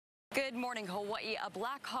Good morning, Hawaii. A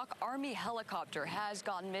Black Hawk Army helicopter has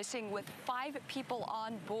gone missing with 5 people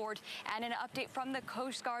on board. And an update from the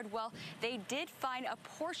Coast Guard, well, they did find a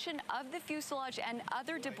portion of the fuselage and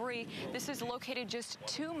other debris. This is located just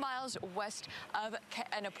 2 miles west of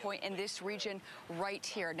Kaena Point in this region right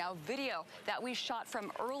here. Now, video that we shot from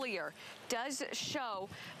earlier does show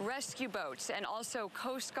rescue boats and also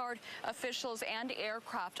Coast Guard officials and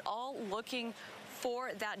aircraft all looking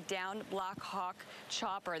for that downed Black Hawk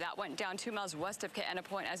chopper. That went down 2 miles west of Kaena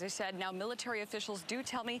Point, as I said. Now, military officials do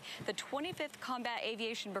tell me the 25th Combat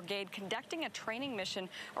Aviation Brigade conducting a training mission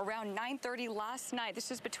around 9:30 last night.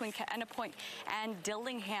 This is between Kaena Point and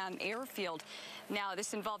Dillingham Airfield. Now,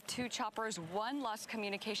 this involved 2 choppers. One lost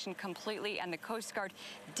communication completely, and the Coast Guard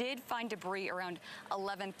did find debris around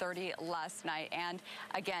 11:30 last night. And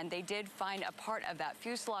again, they did find a part of that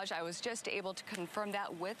fuselage. I was just able to confirm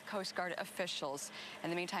that with Coast Guard officials. In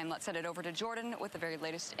the meantime, let's send it over to Jordan with the very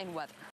latest in weather.